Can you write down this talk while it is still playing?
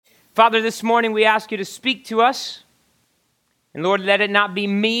Father, this morning we ask you to speak to us. And Lord, let it not be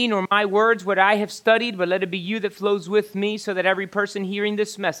me nor my words, what I have studied, but let it be you that flows with me so that every person hearing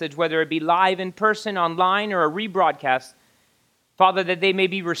this message, whether it be live in person, online, or a rebroadcast, Father, that they may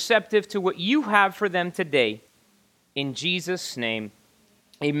be receptive to what you have for them today. In Jesus' name,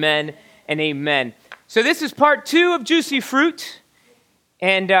 amen and amen. So this is part 2 of Juicy Fruit,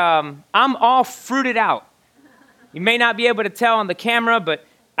 and I'm all fruited out. You may not be able to tell on the camera, but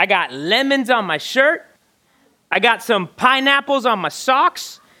I got lemons on my shirt. I got some pineapples on my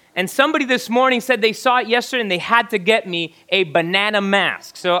socks. And somebody this morning said they saw it yesterday and they had to get me a banana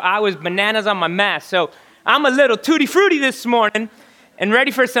mask. So I was bananas on my mask. So I'm a little tutti frutti this morning and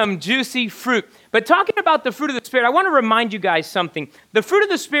ready for some juicy fruit. But talking about the fruit of the Spirit, I want to remind you guys something. The fruit of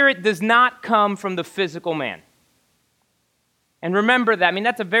the Spirit does not come from the physical man. And remember that. I mean,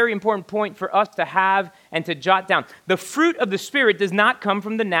 that's a very important point for us to have and to jot down. The fruit of the Spirit does not come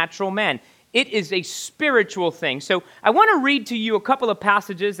from the natural man. It is a spiritual thing. So I want to read to you a couple of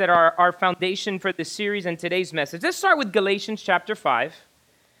passages that are our foundation for this series and today's message. Let's start with Galatians chapter 5.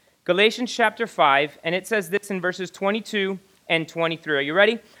 Galatians chapter 5, and it says this in verses 22 and 23. Are you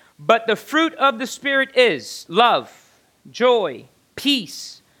ready? But the fruit of the Spirit is love, joy,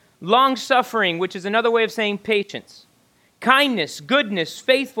 peace, long-suffering, which is another way of saying patience, kindness, goodness,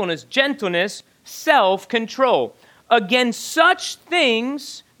 faithfulness, gentleness, self-control. Against such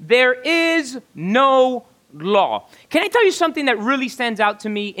things there is no law. Can I tell you something that really stands out to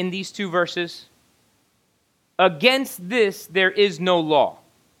me in these two verses? Against this there is no law.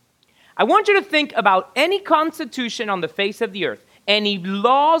 I want you to think about any constitution on the face of the earth, any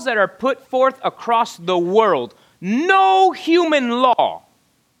laws that are put forth across the world. No human law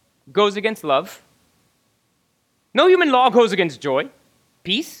goes against love. No human law goes against joy,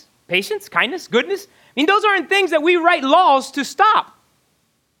 peace, patience, kindness, goodness. I mean, those aren't things that we write laws to stop.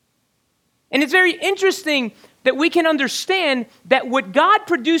 And it's very interesting that we can understand that what God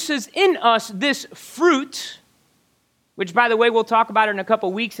produces in us, this fruit, which, by the way, we'll talk about it in a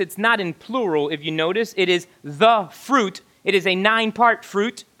couple weeks. It's not in plural, if you notice. It is the fruit. It is a 9-part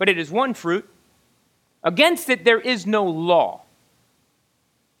fruit, but it is one fruit. Against it, there is no law.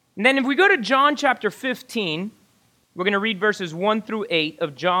 And then if we go to John chapter 15, we're going to read verses 1 through 8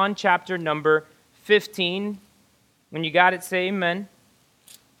 of John chapter number 15. When you got it, say amen.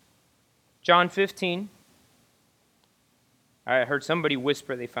 John 15. I heard somebody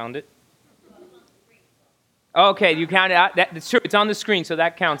whisper they found it. Okay, you counted out. That's true. It's on the screen, so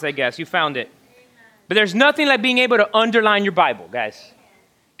that counts, I guess. You found it. But there's nothing like being able to underline your Bible, guys.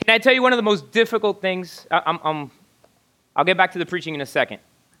 Can I tell you one of the most difficult things? I'll get back to the preaching in a second.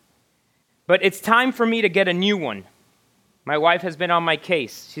 But it's time for me to get a new one. My wife has been on my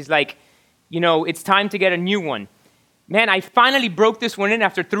case. She's like, it's time to get a new one. Man, I finally broke this one in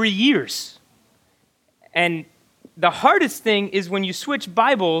after 3 years. And the hardest thing is when you switch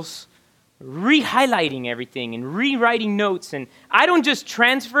Bibles, re-highlighting everything and rewriting notes. And I don't just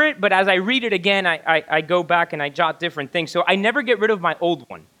transfer it, but as I read it again, I go back and I jot different things. So I never get rid of my old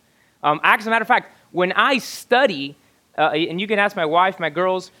one. As a matter of fact, when I study, and you can ask my wife, my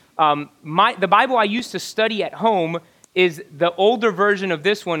girls, the Bible I used to study at home is the older version of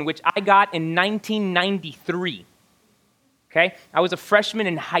this one, which I got in 1993. Okay? I was a freshman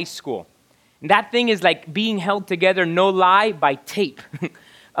in high school. And that thing is like being held together, no lie, by tape.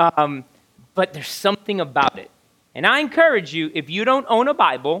 But there's something about it. And I encourage you, if you don't own a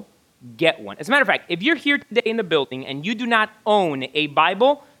Bible, get one. As a matter of fact, if you're here today in the building and you do not own a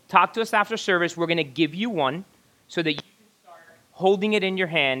Bible, talk to us after service. We're going to give you one so that you can start holding it in your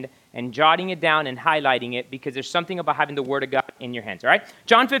hand and jotting it down and highlighting it, because there's something about having the Word of God in your hands, all right?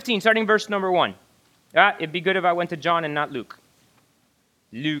 John 15, starting verse number 1. It'd be good if I went to John and not Luke.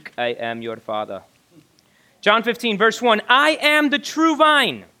 Luke, I am your father. John 15, verse 1. I am the true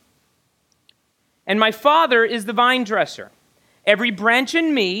vine, and my Father is the vine dresser. Every branch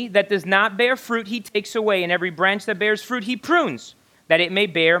in me that does not bear fruit, he takes away, and every branch that bears fruit, he prunes, that it may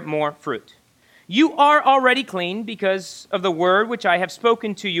bear more fruit. You are already clean because of the word which I have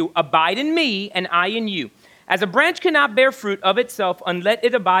spoken to you. Abide in me, and I in you. As a branch cannot bear fruit of itself unless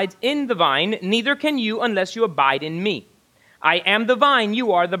it abides in the vine, neither can you unless you abide in me. I am the vine,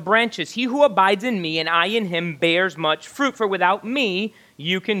 you are the branches. He who abides in me, and I in him, bears much fruit, for without me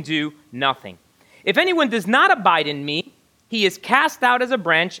you can do nothing. If anyone does not abide in me, he is cast out as a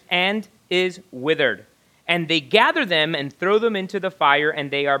branch and is withered. And they gather them and throw them into the fire, and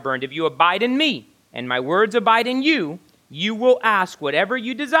they are burned. If you abide in me, and my words abide in you, you will ask whatever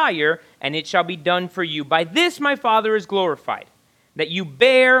you desire, and it shall be done for you. By this my Father is glorified, that you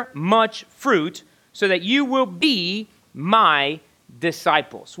bear much fruit, so that you will be my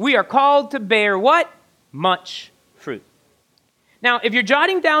disciples. We are called to bear what? Much fruit. Now, if you're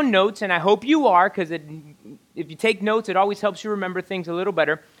jotting down notes, and I hope you are, because if you take notes, it always helps you remember things a little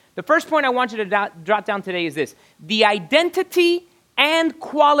better. The first point I want you to jot down today is this. The identity and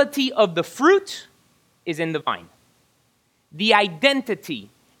quality of the fruit is in the vine. The identity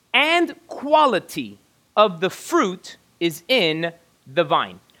and quality of the fruit is in the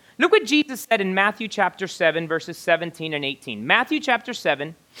vine. Look what Jesus said in Matthew chapter 7, verses 17 and 18. Matthew chapter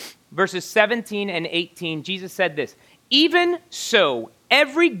 7, verses 17 and 18, Jesus said this, "Even so,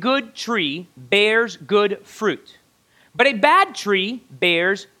 every good tree bears good fruit, but a bad tree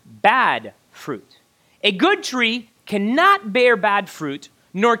bears bad fruit. A good tree cannot bear bad fruit,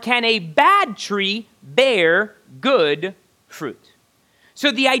 nor can a bad tree bear good fruit." So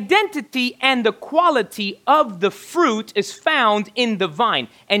the identity and the quality of the fruit is found in the vine.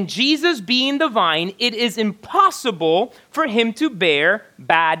 And Jesus being the vine, it is impossible for him to bear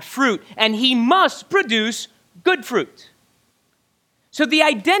bad fruit. And he must produce good fruit. So the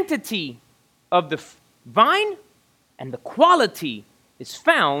identity of the vine and the quality is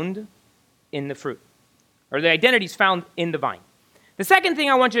found in the fruit. Or the identity is found in the vine. The second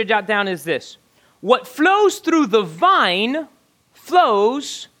thing I want you to jot down is this. What flows through the vine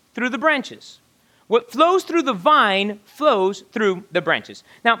flows through the branches. What flows through the vine flows through the branches.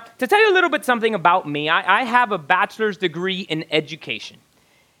 Now, to tell you a little bit something about me, I have a bachelor's degree in education.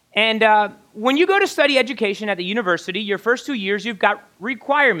 And when you go to study education at the university, your first 2 years, you've got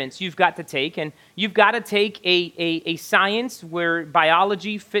requirements you've got to take. And you've got to take a science where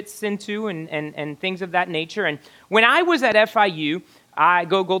biology fits into and things of that nature. And when I was at FIU, I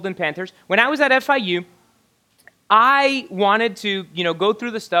go Golden Panthers. When I was at FIU, I wanted to, go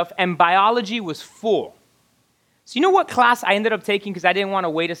through the stuff, and biology was full. So you know what class I ended up taking because I didn't want to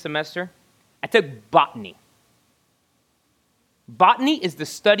wait a semester? I took botany. Botany is the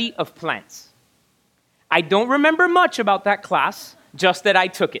study of plants. I don't remember much about that class, just that I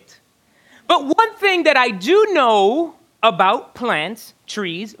took it. But one thing that I do know about plants,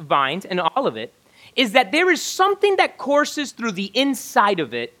 trees, vines, and all of it, is that there is something that courses through the inside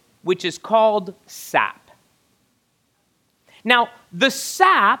of it, which is called sap. Now, the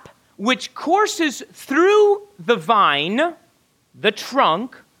sap, which courses through the vine, the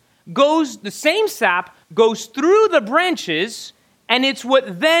trunk, the same sap goes through the branches, and it's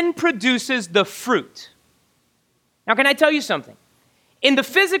what then produces the fruit. Now, can I tell you something? In the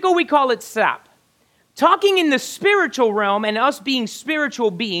physical, we call it sap. Talking in the spiritual realm and us being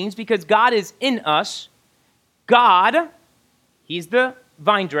spiritual beings, because God is in us, God, he's the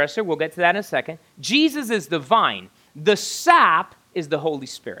vine dresser. We'll get to that in a second. Jesus is the vine. The sap is the Holy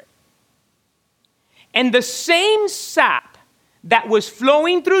Spirit. And the same sap that was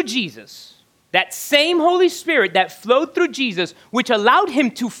flowing through Jesus, that same Holy Spirit that flowed through Jesus, which allowed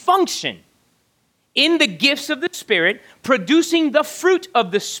him to function in the gifts of the Spirit, producing the fruit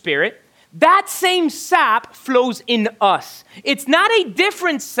of the Spirit, that same sap flows in us. It's not a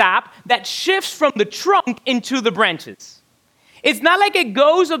different sap that shifts from the trunk into the branches. It's not like it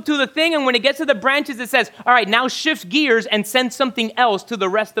goes up to the thing and when it gets to the branches, it says, all right, now shift gears and send something else to the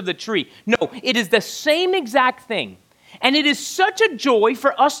rest of the tree. No, it is the same exact thing. And it is such a joy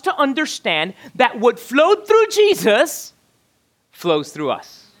for us to understand that what flowed through Jesus flows through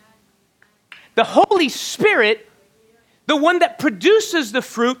us. The Holy Spirit, the one that produces the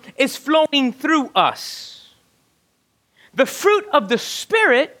fruit, is flowing through us. The fruit of the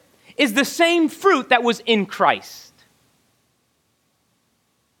Spirit is the same fruit that was in Christ.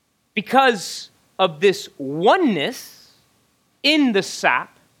 Because of this oneness in the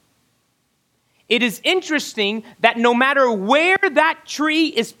sap, it is interesting that no matter where that tree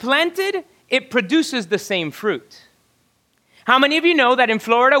is planted, it produces the same fruit. How many of you know that in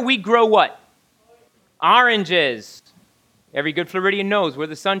Florida we grow what? Oranges. Every good Floridian knows we're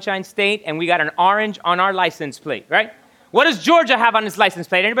the Sunshine State and we got an orange on our license plate, right? What does Georgia have on its license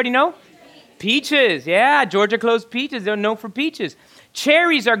plate? Anybody know? Peaches. Yeah, Georgia closed peaches. They're known for peaches.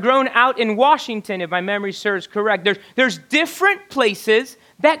 Cherries are grown out in Washington, if my memory serves correct. There's different places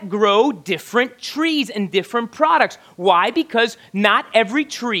that grow different trees and different products. Why? Because not every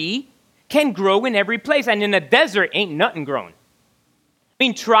tree can grow in every place. And in the desert, ain't nothing growing. I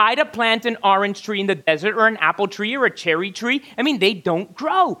mean, try to plant an orange tree in the desert or an apple tree or a cherry tree. I mean, they don't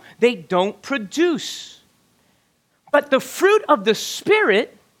grow. They don't produce. But the fruit of the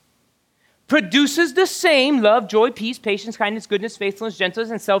Spirit produces the same love, joy, peace, patience, kindness, goodness, faithfulness,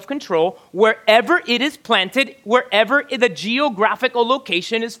 gentleness, and self-control wherever it is planted, wherever the geographical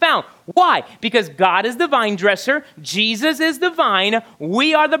location is found. Why? Because God is the vine dresser, Jesus is the vine,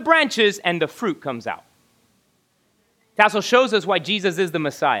 we are the branches, and the fruit comes out. It also shows us why Jesus is the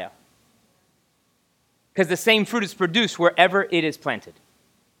Messiah. Because the same fruit is produced wherever it is planted.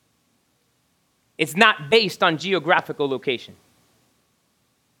 It's not based on geographical location.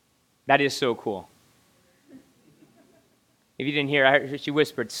 That is so cool. If you didn't hear, I heard she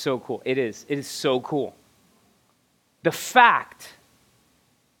whispered, so cool. It is. It is so cool. The fact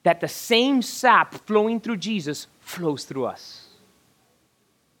that the same sap flowing through Jesus flows through us.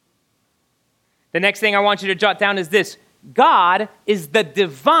 The next thing I want you to jot down is this. God is the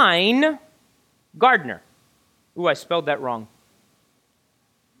divine gardener. Ooh, I spelled that wrong.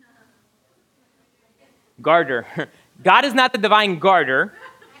 Gardener. God is not the divine gardener.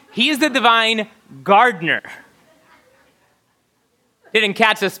 He is the divine gardener. Didn't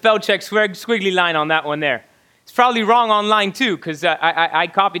catch the spell check squiggly line on that one there. It's probably wrong online too, because I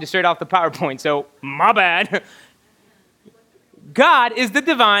copied it straight off the PowerPoint, so my bad. God is the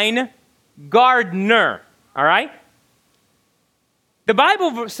divine gardener, all right? The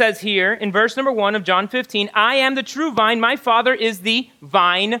Bible says here in verse number 1 of John 15, I am the true vine, my Father is the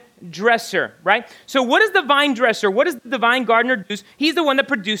vine dresser, right? So what is the vine dresser? What does the vine gardener do? He's the one that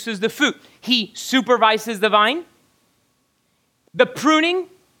produces the fruit. He supervises the vine, the pruning,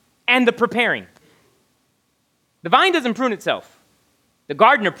 and the preparing. The vine doesn't prune itself. The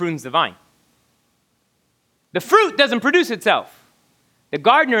gardener prunes the vine. The fruit doesn't produce itself. The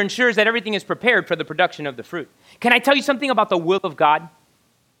gardener ensures that everything is prepared for the production of the fruit. Can I tell you something about the will of God?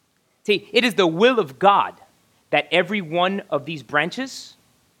 See, it is the will of God that every one of these branches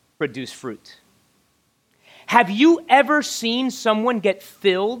produce fruit. Have you ever seen someone get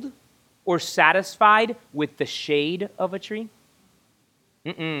filled or satisfied with the shade of a tree?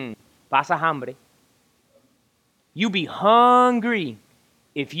 Pasa hambre. You be hungry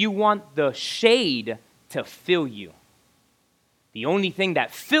if you want the shade to fill you. The only thing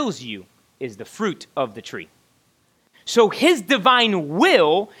that fills you is the fruit of the tree. So his divine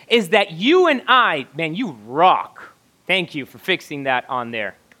will is that you and I, man, you rock. Thank you for fixing that on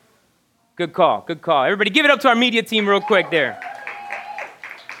there. Good call, good call. Everybody give it up to our media team real quick there.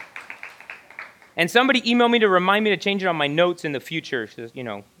 And somebody emailed me to remind me to change it on my notes in the future. So,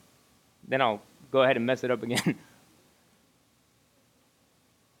 then I'll go ahead and mess it up again.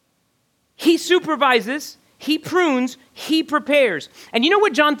 He supervises, he prunes, he prepares. And you know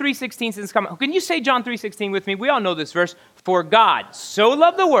what John 3:16 says? Can you say John 3:16 with me? We all know this verse. For God so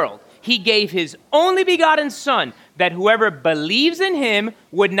loved the world, he gave his only begotten Son, that whoever believes in him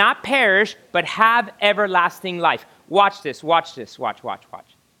would not perish, but have everlasting life. Watch this, watch.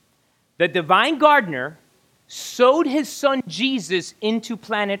 The divine gardener sowed his son Jesus into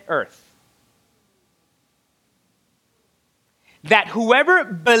planet Earth, that whoever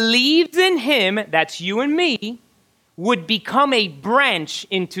believes in him, that's you and me, would become a branch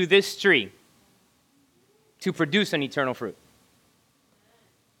into this tree to produce an eternal fruit.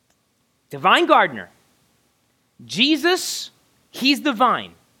 Divine gardener. Jesus, he's the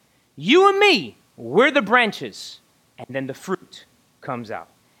vine. You and me, we're the branches. And then the fruit comes out.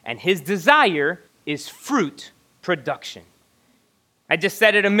 And his desire is fruit production. I just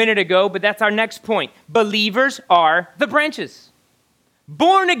said it a minute ago, but that's our next point. Believers are the branches.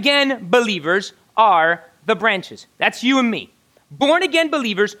 Born-again believers are the branches. That's you and me. Born-again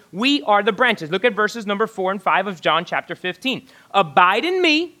believers, we are the branches. Look at verses number 4 and 5 of John chapter 15. Abide in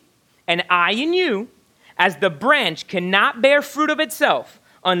me, and I in you, as the branch cannot bear fruit of itself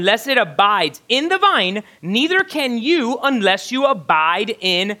unless it abides in the vine, neither can you unless you abide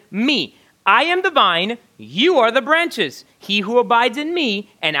in me. I am the vine, you are the branches. He who abides in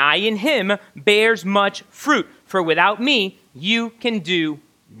me, and I in him, bears much fruit. For without me, you can do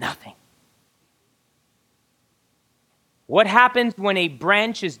nothing. What happens when a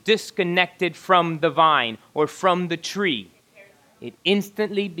branch is disconnected from the vine or from the tree? It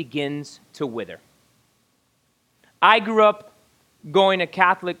instantly begins to wither. I grew up going to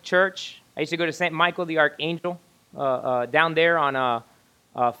Catholic church. I used to go to St. Michael the Archangel down there on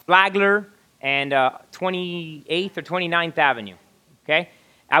Flagler and 28th or 29th Avenue. Okay,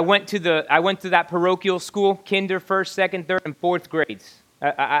 I went to that parochial school, kinder, first, second, third, and fourth grades.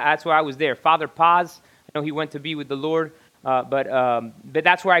 That's where I was there. Father Paz, I know he went to be with the Lord, but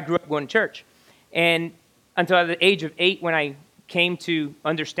that's where I grew up going to church. And until the age of 8, when I came to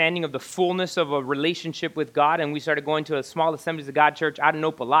understanding of the fullness of a relationship with God, and we started going to a small Assemblies of God church out in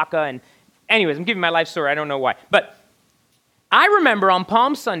Opelika. And anyways, I'm giving my life story. I don't know why. But I remember on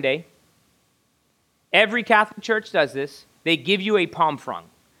Palm Sunday, every Catholic church does this. They give you a palm frond,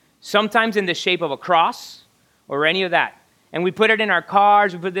 sometimes in the shape of a cross or any of that. And we put it in our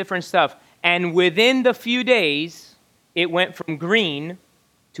cars, we put different stuff. And within the few days, it went from green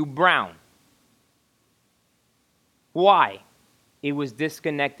to brown. Why? It was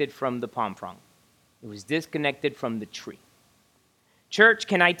disconnected from the palm frond. It was disconnected from the tree. Church,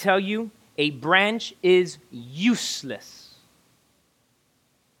 can I tell you, a branch is useless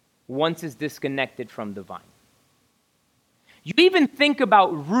once it's disconnected from the vine. You even think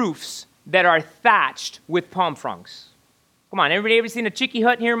about roofs that are thatched with palm fronds. Come on, everybody ever seen a chicky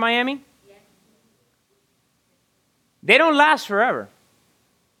hut here in Miami? Yes. They don't last forever.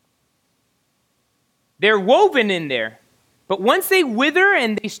 They're woven in there. But once they wither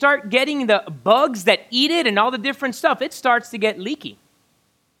and they start getting the bugs that eat it and all the different stuff, it starts to get leaky.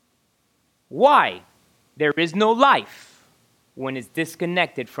 Why? There is no life when it's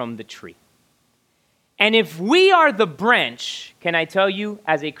disconnected from the tree. And if we are the branch, can I tell you,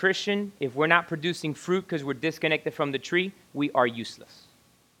 as a Christian, if we're not producing fruit because we're disconnected from the tree, we are useless.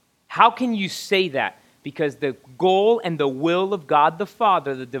 How can you say that? Because the goal and the will of God the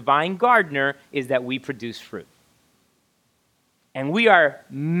Father, the divine gardener, is that we produce fruit. And we are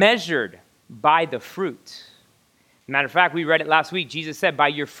measured by the fruit. Matter of fact, we read it last week. Jesus said, by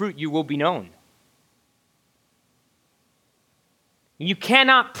your fruit you will be known. You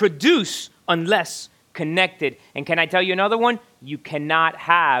cannot produce unless connected. And can I tell you another one? You cannot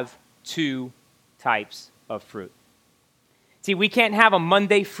have two types of fruit. See, we can't have a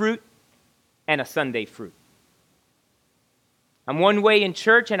Monday fruit and a Sunday fruit. I'm one way in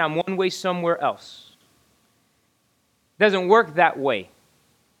church and I'm one way somewhere else. It doesn't work that way.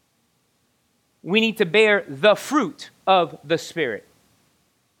 We need to bear the fruit of the Spirit.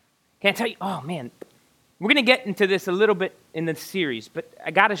 Can I tell you, oh man, we're going to get into this a little bit in the series, but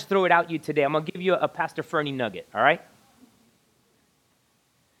I got to throw it out you today. I'm going to give you a Pastor Fernie nugget, all right?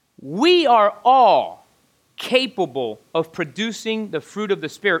 We are all capable of producing the fruit of the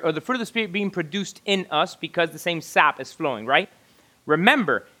Spirit, or the fruit of the Spirit being produced in us because the same sap is flowing, right?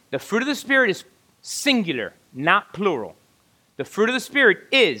 Remember, the fruit of the Spirit is singular, not plural. The fruit of the Spirit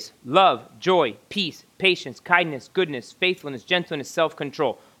is love, joy, peace, patience, kindness, goodness, faithfulness, gentleness,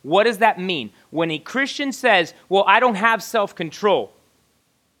 self-control. What does that mean? When a Christian says, well, I don't have self-control,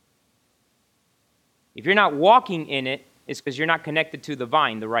 if you're not walking in it, it's because you're not connected to the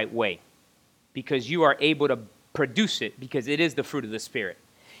vine the right way. Because you are able to produce it because it is the fruit of the Spirit.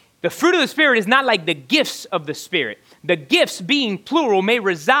 The fruit of the Spirit is not like the gifts of the Spirit. The gifts, being plural, may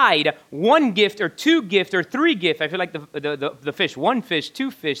reside one gift or two gifts or three gifts. I feel like the fish. One fish,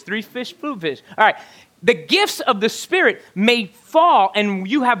 two fish, three fish, blue fish. All right. The gifts of the Spirit may fall and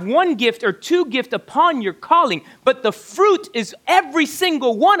you have one gift or two gifts upon your calling, but the fruit is every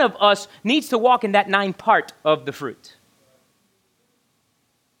single one of us needs to walk in that 9 part of the fruit.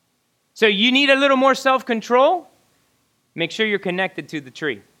 So you need a little more self-control? Make sure you're connected to the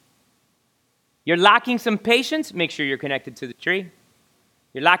tree. You're lacking some patience? Make sure you're connected to the tree.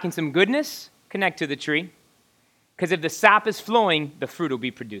 You're lacking some goodness? Connect to the tree. Because if the sap is flowing, the fruit will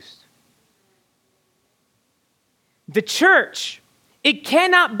be produced. The church, it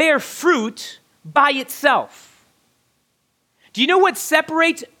cannot bear fruit by itself. Do you know what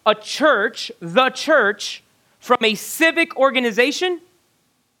separates a church, the church, from a civic organization?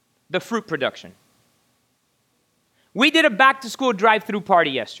 The fruit production. We did a back-to-school drive-through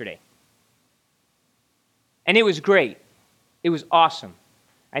party yesterday. And it was great. It was awesome.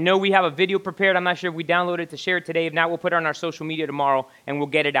 I know we have a video prepared. I'm not sure if we downloaded it to share it today. If not, we'll put it on our social media tomorrow and we'll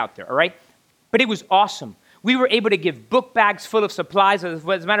get it out there, all right? But it was awesome. We were able to give book bags full of supplies. As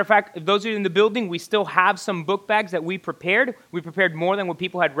a matter of fact, if those of you in the building, we still have some book bags that we prepared. We prepared more than what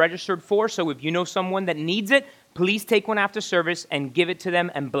people had registered for. So if you know someone that needs it, please take one after service and give it to them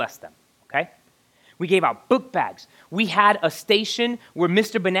and bless them, okay? We gave out book bags. We had a station where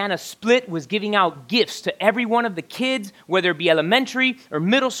Mr. Banana Split was giving out gifts to every one of the kids, whether it be elementary or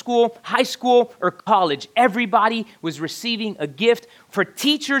middle school, high school, or college. Everybody was receiving a gift. For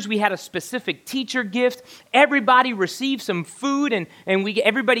teachers, we had a specific teacher gift. Everybody received some food, and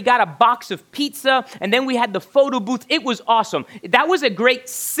everybody got a box of pizza, and then we had the photo booth. It was awesome. That was a great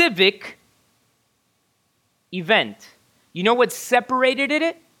civic event. You know what separated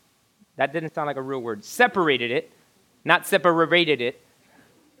it? That didn't sound like a real word. Separated it, not separated it.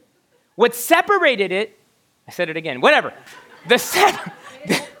 What separated it, I said it again, whatever.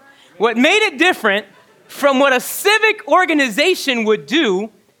 What made it different from what a civic organization would do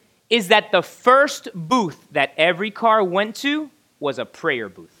is that the first booth that every car went to was a prayer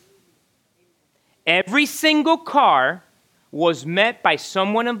booth. Every single car was met by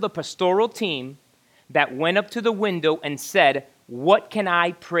someone of the pastoral team that went up to the window and said, what can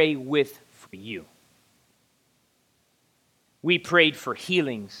I pray with for you? We prayed for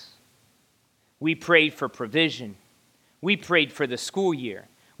healings. We prayed for provision. We prayed for the school year.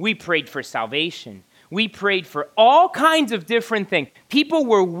 We prayed for salvation. We prayed for all kinds of different things. People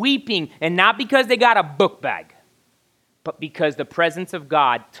were weeping, and not because they got a book bag, but because the presence of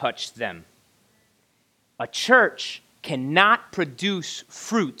God touched them. A church cannot produce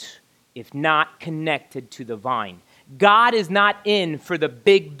fruit if not connected to the vine. God is not in for the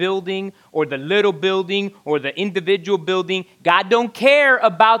big building or the little building or the individual building. God don't care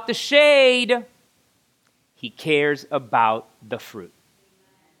about the shade. He cares about the fruit.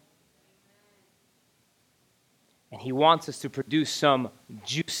 And he wants us to produce some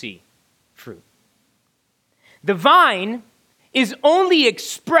juicy fruit. The vine is only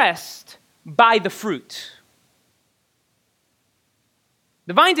expressed by the fruit.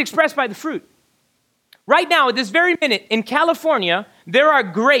 The vine's expressed by the fruit. Right now, at this very minute, in California, there are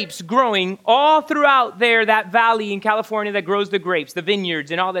grapes growing all throughout there, that valley in California that grows the grapes, the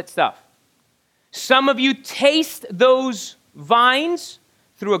vineyards and all that stuff. Some of you taste those vines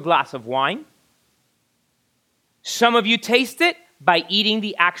through a glass of wine. Some of you taste it by eating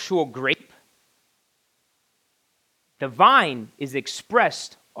the actual grape. The vine is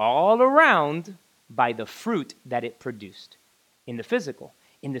expressed all around by the fruit that it produced. In the physical.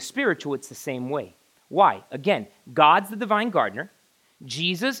 In the spiritual, it's the same way. Why? Again, God's the divine gardener.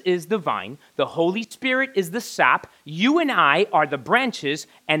 Jesus is the vine. The Holy Spirit is the sap. You and I are the branches,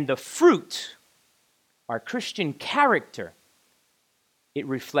 and the fruit, our Christian character, it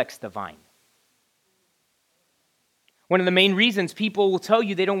reflects the vine. One of the main reasons people will tell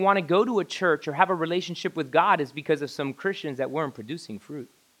you they don't want to go to a church or have a relationship with God is because of some Christians that weren't producing fruit.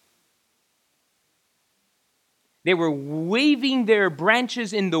 They were waving their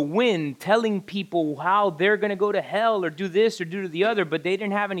branches in the wind, telling people how they're going to go to hell or do this or do the other, but they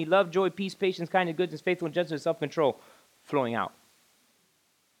didn't have any love, joy, peace, patience, kindness, goodness, faithfulness, gentleness, self-control flowing out.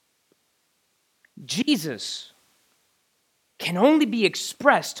 Jesus can only be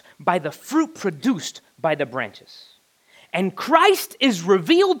expressed by the fruit produced by the branches. And Christ is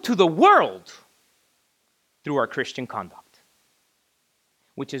revealed to the world through our Christian conduct.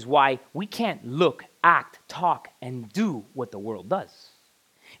 Which is why we can't look, act, talk, and do what the world does.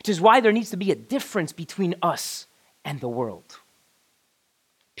 Which is why there needs to be a difference between us and the world.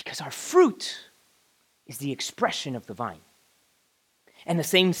 Because our fruit is the expression of the vine. And the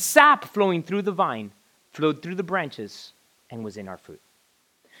same sap flowing through the vine flowed through the branches and was in our fruit.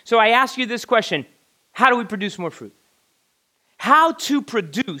 So I ask you this question: how do we produce more fruit? How to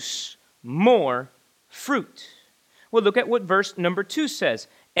produce more fruit? Well, look at what verse number 2 says.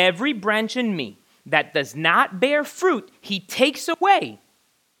 Every branch in me that does not bear fruit, he takes away.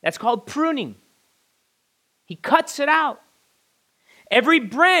 That's called pruning. He cuts it out. Every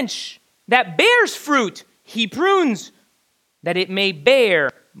branch that bears fruit, he prunes, that it may bear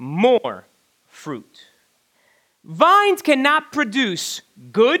more fruit. Vines cannot produce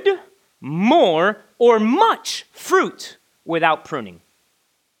good, more, or much fruit without pruning.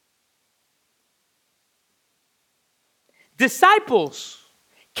 Disciples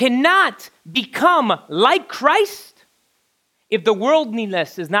cannot become like Christ if the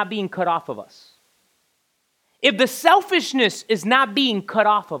worldliness is not being cut off of us. If the selfishness is not being cut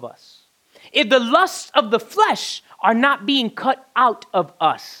off of us. If the lusts of the flesh are not being cut out of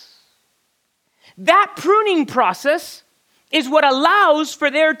us. That pruning process is what allows for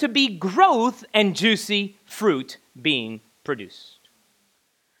there to be growth and juicy fruit being produced.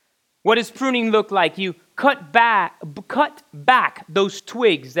 What does pruning look like? You cut back those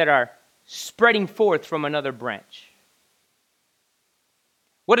twigs that are spreading forth from another branch.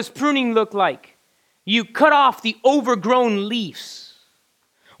 What does pruning look like? You cut off the overgrown leaves.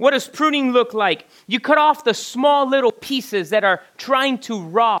 What does pruning look like? You cut off the small little pieces that are trying to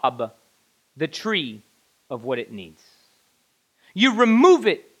rob the tree of what it needs. You remove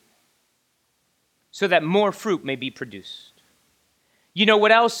it so that more fruit may be produced. You know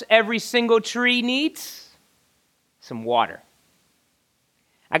what else every single tree needs? Some water.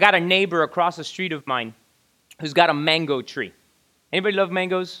 I got a neighbor across the street of mine who's got a mango tree. Anybody love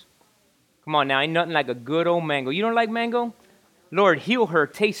mangoes? Come on now, ain't nothing like a good old mango. You don't like mango? Lord, heal her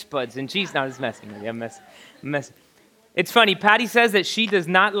taste buds. And she's not just messing with you. I'm messing. It's funny, Patty says that she does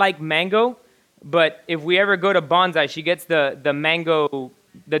not like mango, but if we ever go to Bonsai, she gets the mango,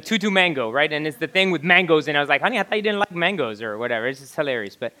 the tutu mango, right? And it's the thing with mangoes. And I was like, honey, I thought you didn't like mangoes or whatever. It's just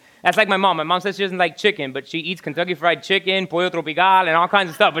hilarious. But that's like my mom. My mom says she doesn't like chicken, but she eats Kentucky Fried Chicken, Pollo Tropical, and all kinds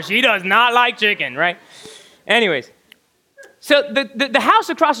of stuff. But she does not like chicken, right? Anyways, so the house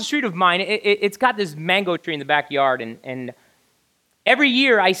across the street of mine, it's got this mango tree in the backyard. And every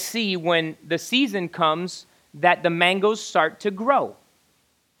year I see when the season comes that the mangoes start to grow.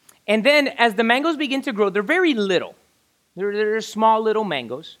 And then as the mangoes begin to grow, they're very little. They're small little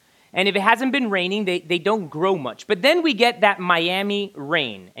mangoes. And if it hasn't been raining, they don't grow much. But then we get that Miami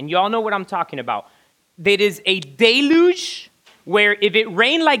rain. And you all know what I'm talking about. That is a deluge where if it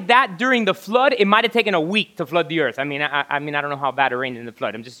rained like that during the flood, it might have taken a week to flood the earth. I mean, I don't know how bad it rained in the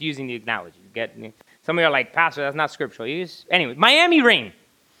flood. I'm just using the analogy. Some of you are like, Pastor, that's not scriptural. Anyway, Miami rain.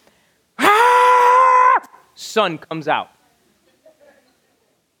 Sun comes out.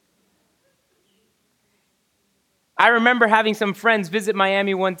 I remember having some friends visit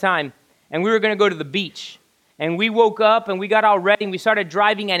Miami one time, and we were going to go to the beach. And we woke up, and we got all ready, and we started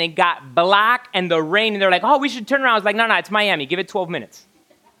driving, and it got black, and the rain, and they're like, oh, we should turn around. I was like, no, it's Miami. Give it 12 minutes.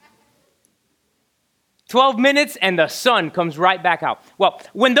 12 minutes, and the sun comes right back out. Well,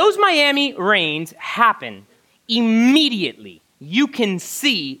 when those Miami rains happen, immediately you can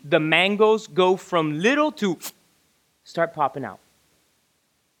see the mangoes go from little to start popping out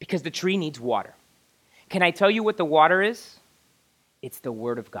because the tree needs water. Can I tell you what the water is? It's the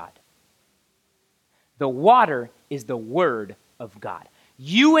Word of God. The water is the Word of God.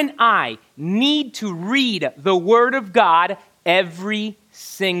 You and I need to read the Word of God every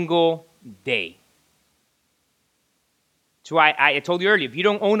single day. That's why I told you earlier, if you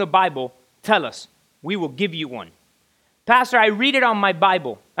don't own a Bible, tell us. We will give you one. Pastor, I read it on my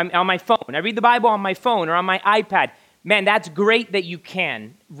on my phone. I read the Bible on my phone or on my iPad. Man, that's great that you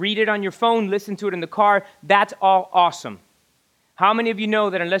can. Read it on your phone, listen to it in the car. That's all awesome. How many of you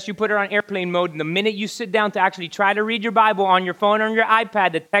know that unless you put it on airplane mode, the minute you sit down to actually try to read your Bible on your phone or on your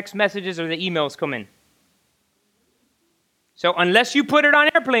iPad, the text messages or the emails come in? So unless you put it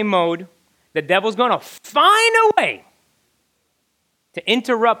on airplane mode, the devil's going to find a way to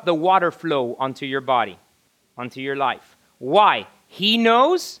interrupt the water flow onto your body, onto your life. Why? He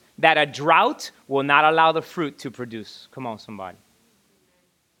knows that a drought will not allow the fruit to produce. Come on, somebody.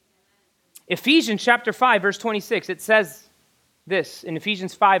 Ephesians chapter 5, verse 26, it says this in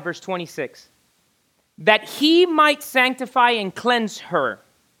Ephesians 5, verse 26, that he might sanctify and cleanse her.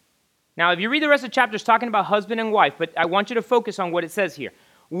 Now, if you read the rest of the chapter, it's talking about husband and wife, but I want you to focus on what it says here.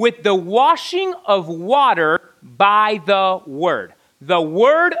 With the washing of water by the word. The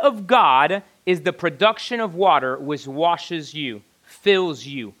word of God is the production of water which washes you, fills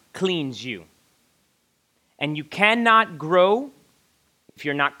you, cleans you. And you cannot grow if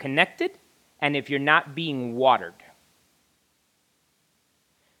you're not connected and if you're not being watered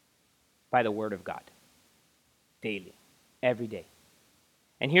by the Word of God daily, every day.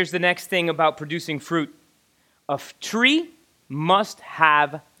 And here's the next thing about producing fruit. A tree must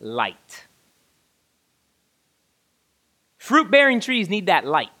have light. Fruit-bearing trees need that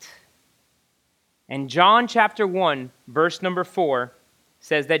light. And John chapter 1, verse number 4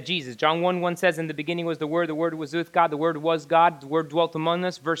 says that Jesus, John 1:1 says, in the beginning was the Word was with God, the Word was God, the Word dwelt among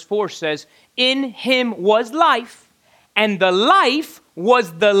us. Verse 4 says, in him was life, and the life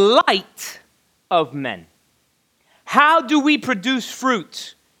was the light of men. How do we produce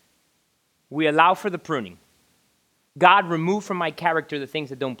fruit? We allow for the pruning. God, remove from my character the things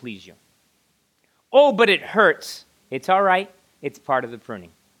that don't please you. Oh, but it hurts. It's all right. It's part of the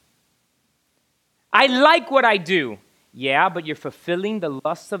pruning. I like what I do. Yeah, but you're fulfilling the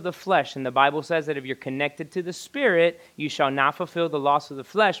lusts of the flesh. And the Bible says that if you're connected to the Spirit, you shall not fulfill the lusts of the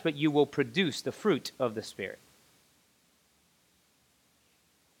flesh, but you will produce the fruit of the Spirit.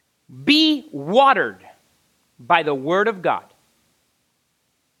 Be watered by the Word of God.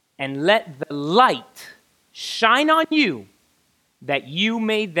 And let the light shine on you that you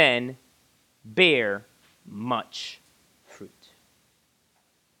may then bear much fruit.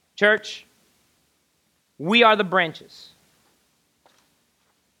 Church, we are the branches.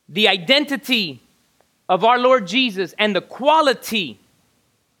 The identity of our Lord Jesus and the quality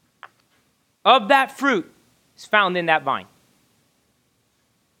of that fruit is found in that vine.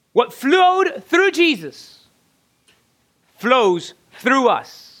 What flowed through Jesus flows through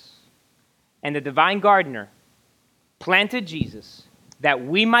us. And the divine gardener planted Jesus that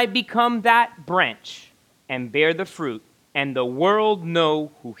we might become that branch and bear the fruit, and the world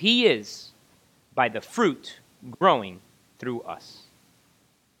know who he is by the fruit growing through us.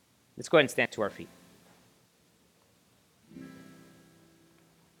 Let's go ahead and stand to our feet.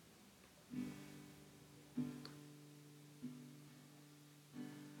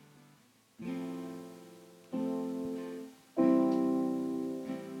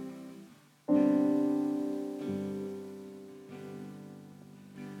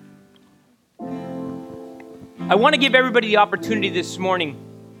 I want to give everybody the opportunity this morning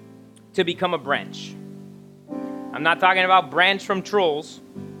to become a branch. I'm not talking about branch from Trolls.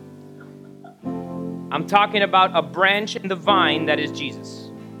 I'm talking about a branch in the vine that is Jesus.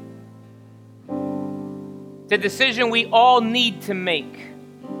 It's a decision we all need to make.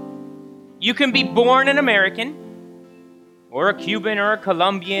 You can be born an American, or a Cuban, or a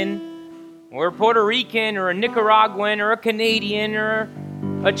Colombian, or a Puerto Rican, or a Nicaraguan, or a Canadian, or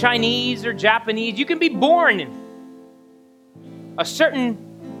a Chinese, or Japanese. You can be born a certain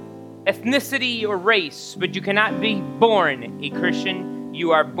ethnicity or race, but you cannot be born a Christian.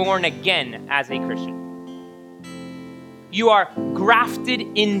 You are born again as a Christian. You are grafted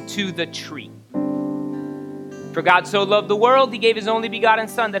into the tree. For God so loved the world, he gave his only begotten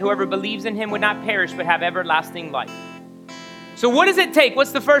Son, that whoever believes in him would not perish, but have everlasting life. So what does it take?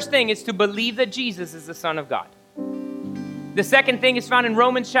 What's the first thing? It's to believe that Jesus is the Son of God. The second thing is found in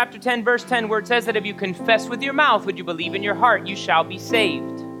Romans chapter 10, verse 10, where it says that if you confess with your mouth, would you believe in your heart, you shall be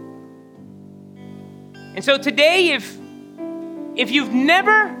saved. And so today, if you've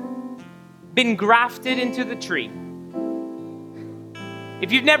never been grafted into the tree,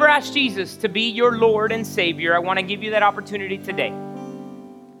 if you've never asked Jesus to be your Lord and Savior, I want to give you that opportunity today.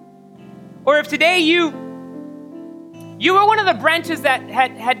 Or if today you were one of the branches that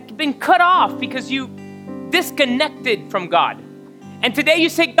had been cut off because you disconnected from God. And today you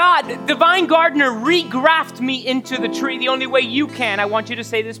say, God, divine gardener, regraft me into the tree the only way you can. I want you to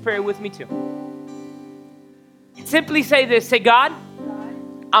say this prayer with me too. Simply say this, say, God,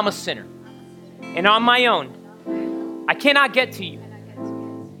 I'm a sinner. And on my own, I cannot get to you.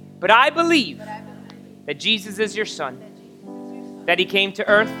 But I believe that Jesus is your Son, that he came to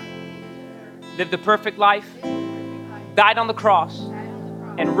earth, lived a perfect life, died on the cross,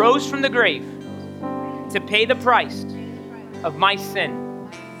 and rose from the grave to pay the price of my sin,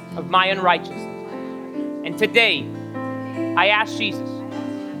 of my unrighteousness. And today, I ask Jesus,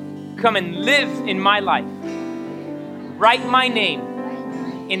 come and live in my life. Write my name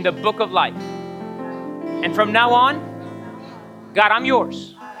in the book of life. And from now on, God, I'm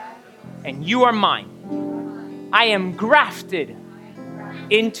yours. And you are mine. I am grafted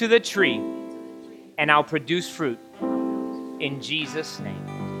into the tree, and I'll produce fruit. In Jesus' name,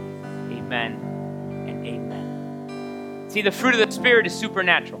 amen and amen. See, the fruit of the Spirit is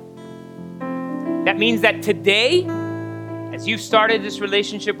supernatural. That means that today, as you've started this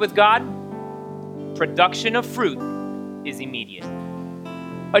relationship with God, production of fruit is immediate.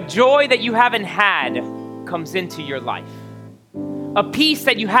 A joy that you haven't had comes into your life. A peace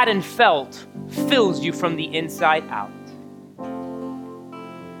that you hadn't felt fills you from the inside out.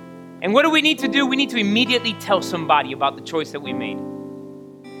 And what do we need to do? We need to immediately tell somebody about the choice that we made.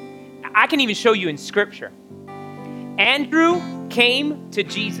 I can even show you in Scripture. Andrew came to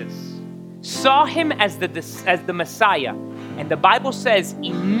Jesus, saw him as the Messiah, and the Bible says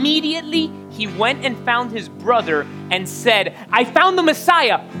immediately he went and found his brother and said, I found the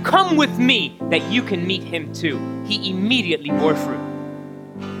Messiah, come with me that you can meet him too. He immediately bore fruit.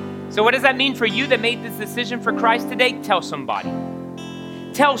 So what does that mean for you that made this decision for Christ today? Tell somebody.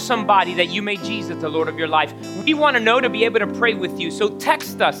 Tell somebody that you made Jesus the Lord of your life. We want to know to be able to pray with you. So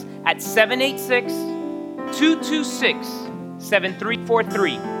text us at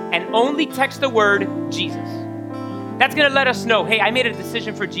 786-226-7343 and only text the word Jesus. That's going to let us know, hey, I made a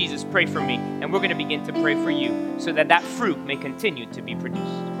decision for Jesus. Pray for me. And we're going to begin to pray for you so that that fruit may continue to be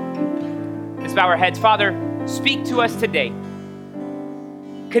produced. Let's bow our heads. Father, speak to us today.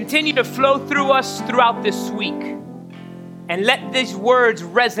 Continue to flow through us throughout this week. And let these words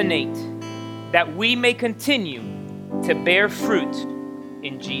resonate that we may continue to bear fruit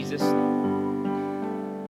in Jesus' name.